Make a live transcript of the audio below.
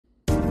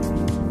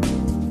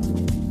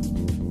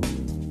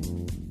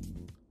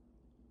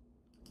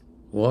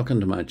Welcome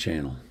to my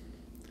channel.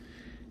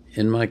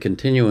 In my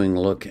continuing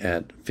look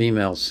at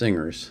female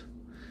singers,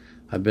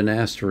 I've been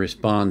asked to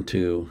respond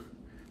to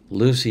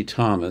Lucy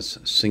Thomas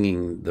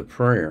singing The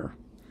Prayer.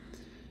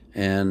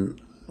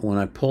 And when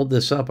I pulled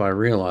this up, I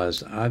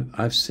realized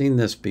I've seen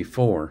this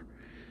before.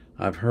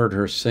 I've heard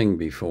her sing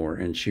before,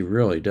 and she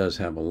really does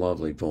have a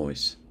lovely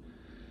voice.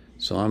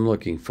 So I'm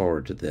looking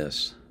forward to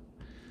this.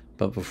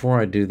 But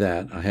before I do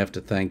that, I have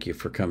to thank you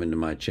for coming to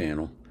my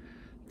channel.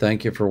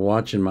 Thank you for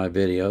watching my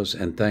videos,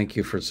 and thank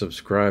you for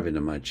subscribing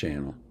to my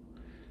channel.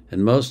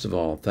 And most of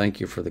all, thank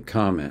you for the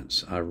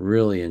comments. I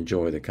really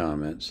enjoy the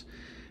comments.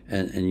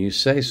 And you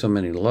say so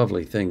many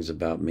lovely things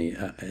about me.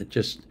 It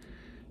just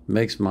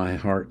makes my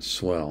heart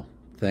swell.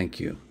 Thank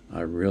you. I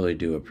really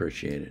do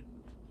appreciate it.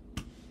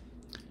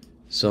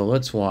 So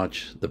let's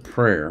watch The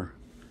Prayer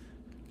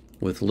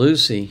with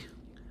Lucy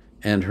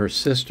and her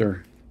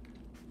sister,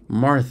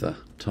 Martha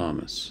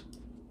Thomas.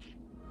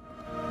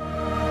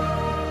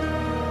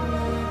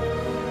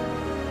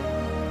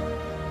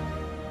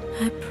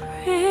 I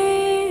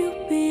pray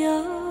you'll be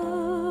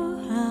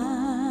alright,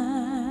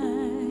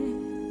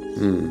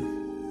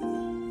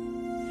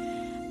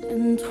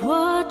 and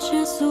watch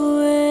us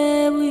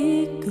where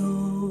we go,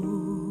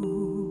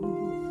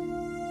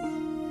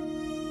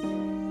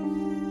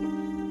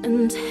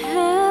 and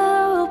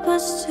help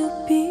us to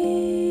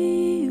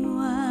be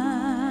wise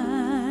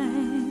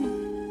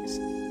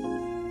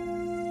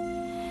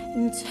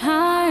in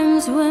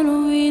times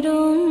when we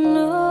don't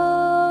know.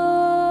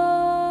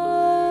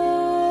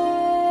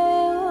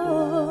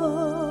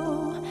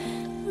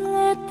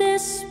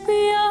 This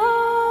be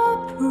our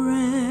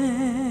prayer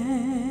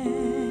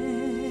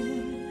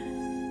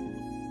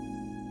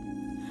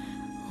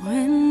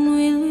when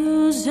we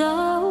lose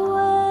our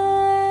way.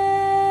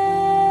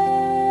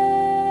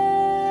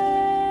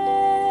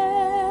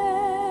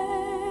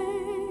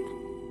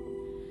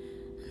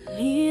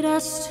 Lead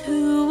us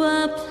to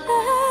a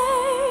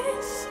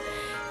place,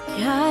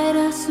 guide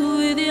us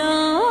with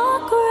your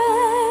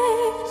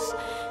grace,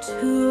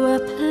 to a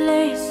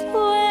place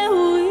where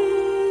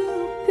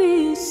we'll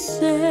be safe.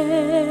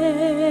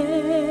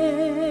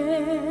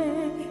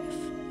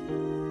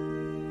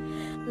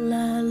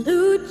 La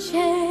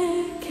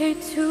luce che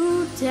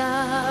tu dai,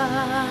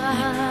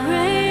 I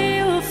pray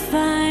you'll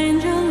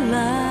find your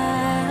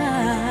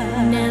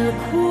light, nel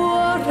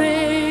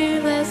cuore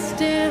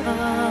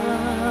resterà,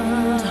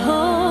 and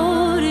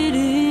hold it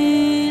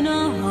in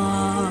a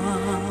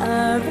heart.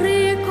 A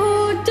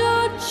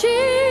ricordarci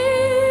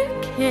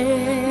che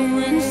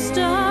when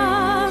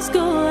stars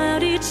go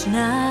out each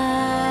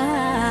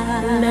night,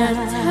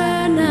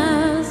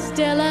 l'eterna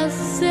stella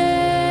sei.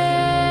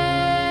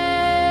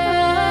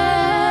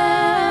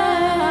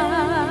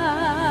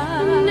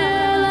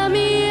 Nella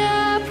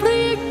mia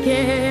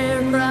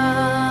preghiera,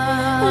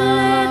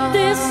 let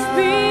this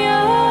be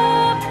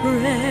our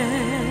prayer.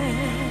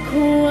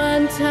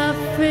 Quanta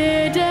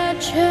fede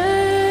c'è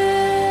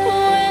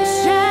when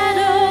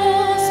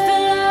shadows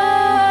fill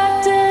our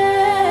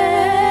day.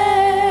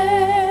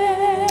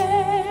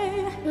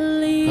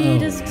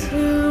 Lead us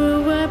to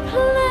a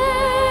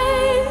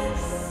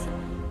place,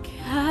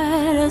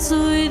 guide us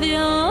with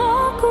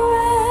your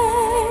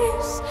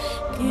grace,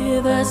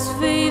 give us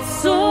faith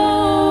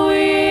so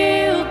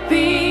we'll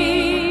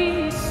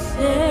be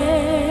safe.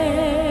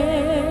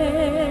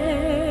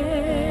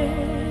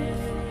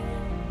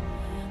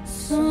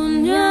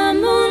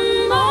 Sogniamo un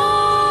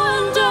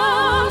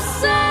mondo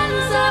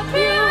senza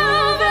più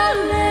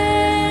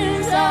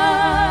violenza,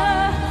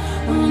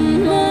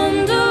 un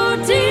mondo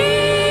di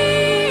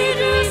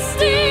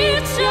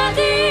giustizia,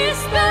 di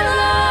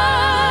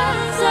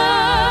speranza.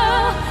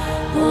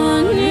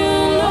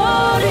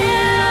 Ognuno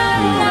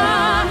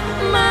rientra,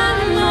 ma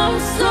non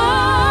so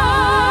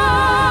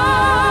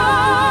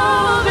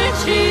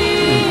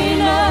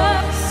vicino,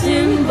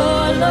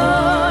 simbolo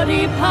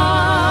di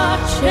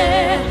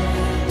pace,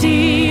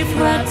 di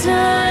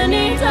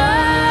fraternità.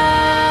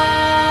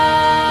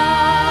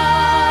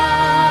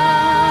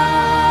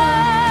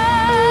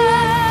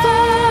 Le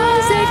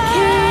cose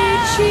che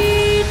ci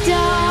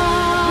dà,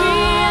 we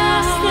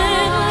ask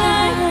that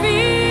life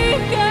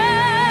begin,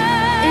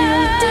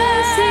 il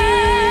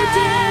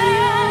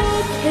desiderio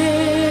che,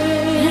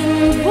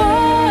 and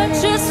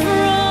watch us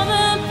from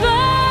above.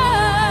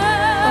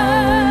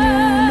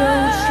 Ognuno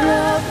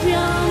troppo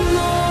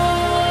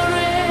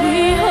amore, we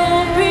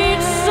hope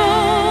each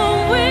soul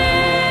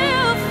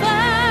will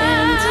find,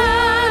 and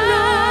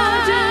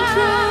honor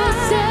dentro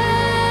sé,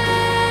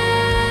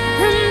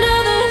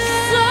 another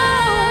soul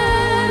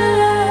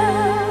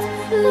love.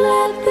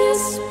 Let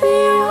this be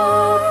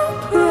our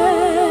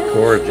prayer.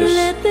 Gorgeous.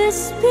 Let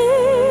this be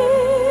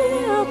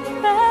our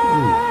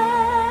prayer.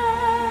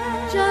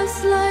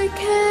 Just like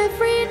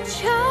every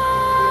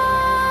child,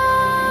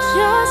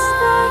 just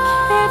like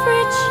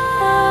every child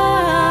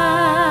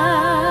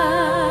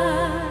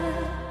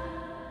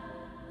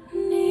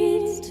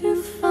needs to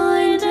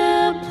find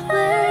a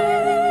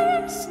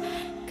place,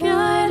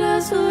 guide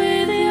us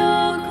with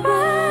your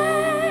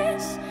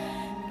grace,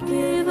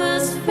 give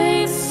us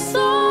faith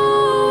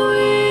so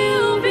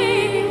we'll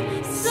be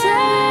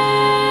safe.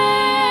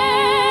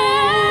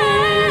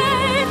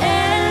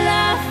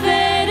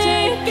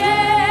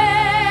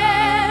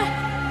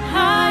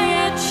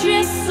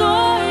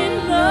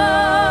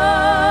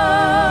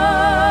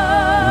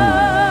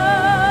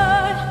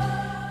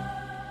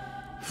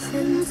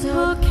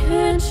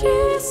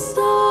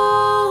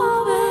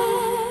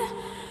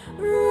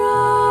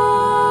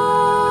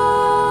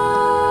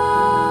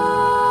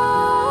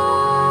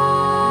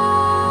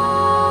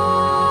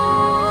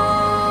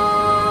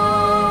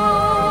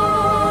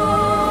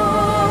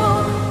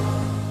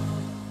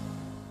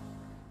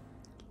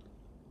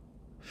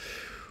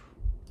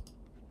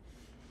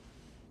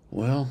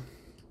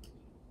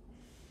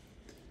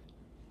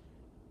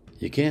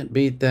 You can't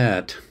beat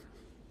that.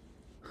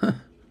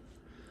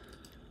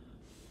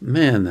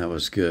 Man, that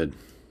was good.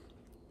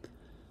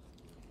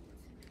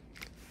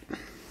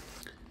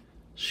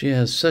 She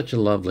has such a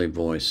lovely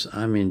voice.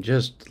 I mean,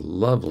 just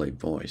lovely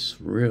voice.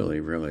 Really,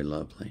 really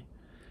lovely.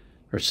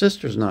 Her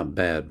sister's not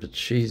bad, but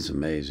she's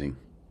amazing.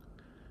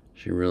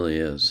 She really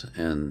is.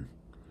 And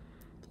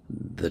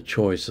the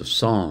choice of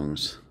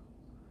songs,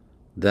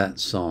 that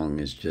song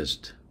is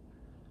just,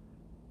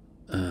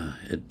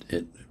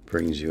 it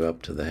brings you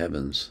up to the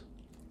heavens.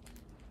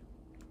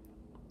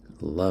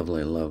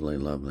 Lovely, lovely,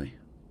 lovely.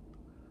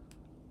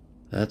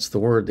 That's the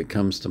word that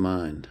comes to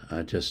mind.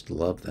 I just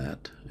love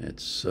that.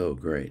 It's so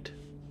great.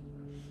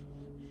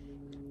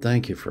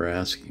 Thank you for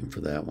asking for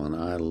that one.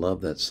 I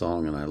love that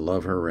song, and I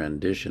love her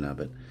rendition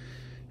of it.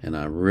 And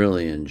I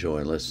really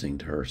enjoy listening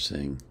to her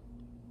sing.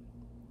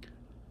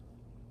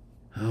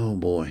 Oh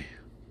boy.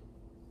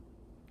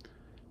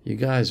 You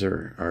guys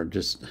are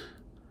just,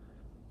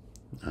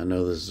 I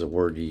know this is a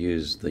word you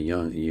use, the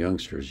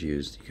youngsters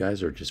use. You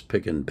guys are just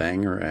picking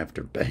banger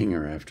after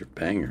banger after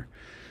banger.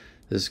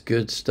 This is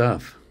good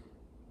stuff.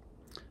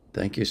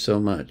 Thank you so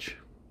much.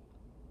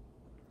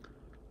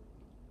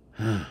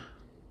 I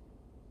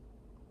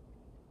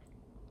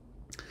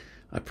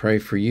pray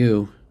for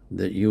you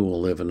that you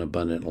will live an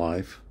abundant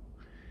life,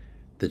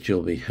 that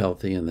you'll be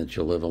healthy, and that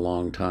you'll live a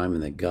long time,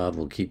 and that God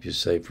will keep you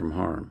safe from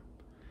harm.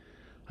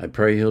 I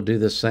pray He'll do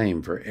the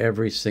same for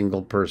every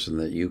single person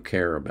that you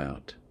care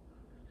about.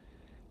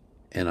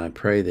 And I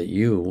pray that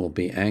you will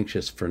be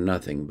anxious for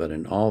nothing, but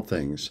in all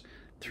things,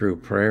 through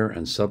prayer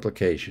and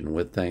supplication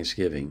with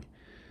thanksgiving,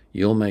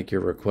 you'll make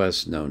your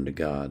requests known to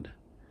God.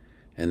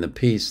 And the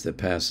peace that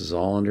passes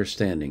all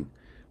understanding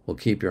will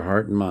keep your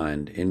heart and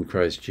mind in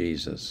Christ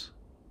Jesus.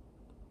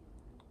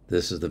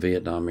 This is the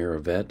Vietnam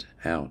Era Vet,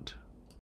 out.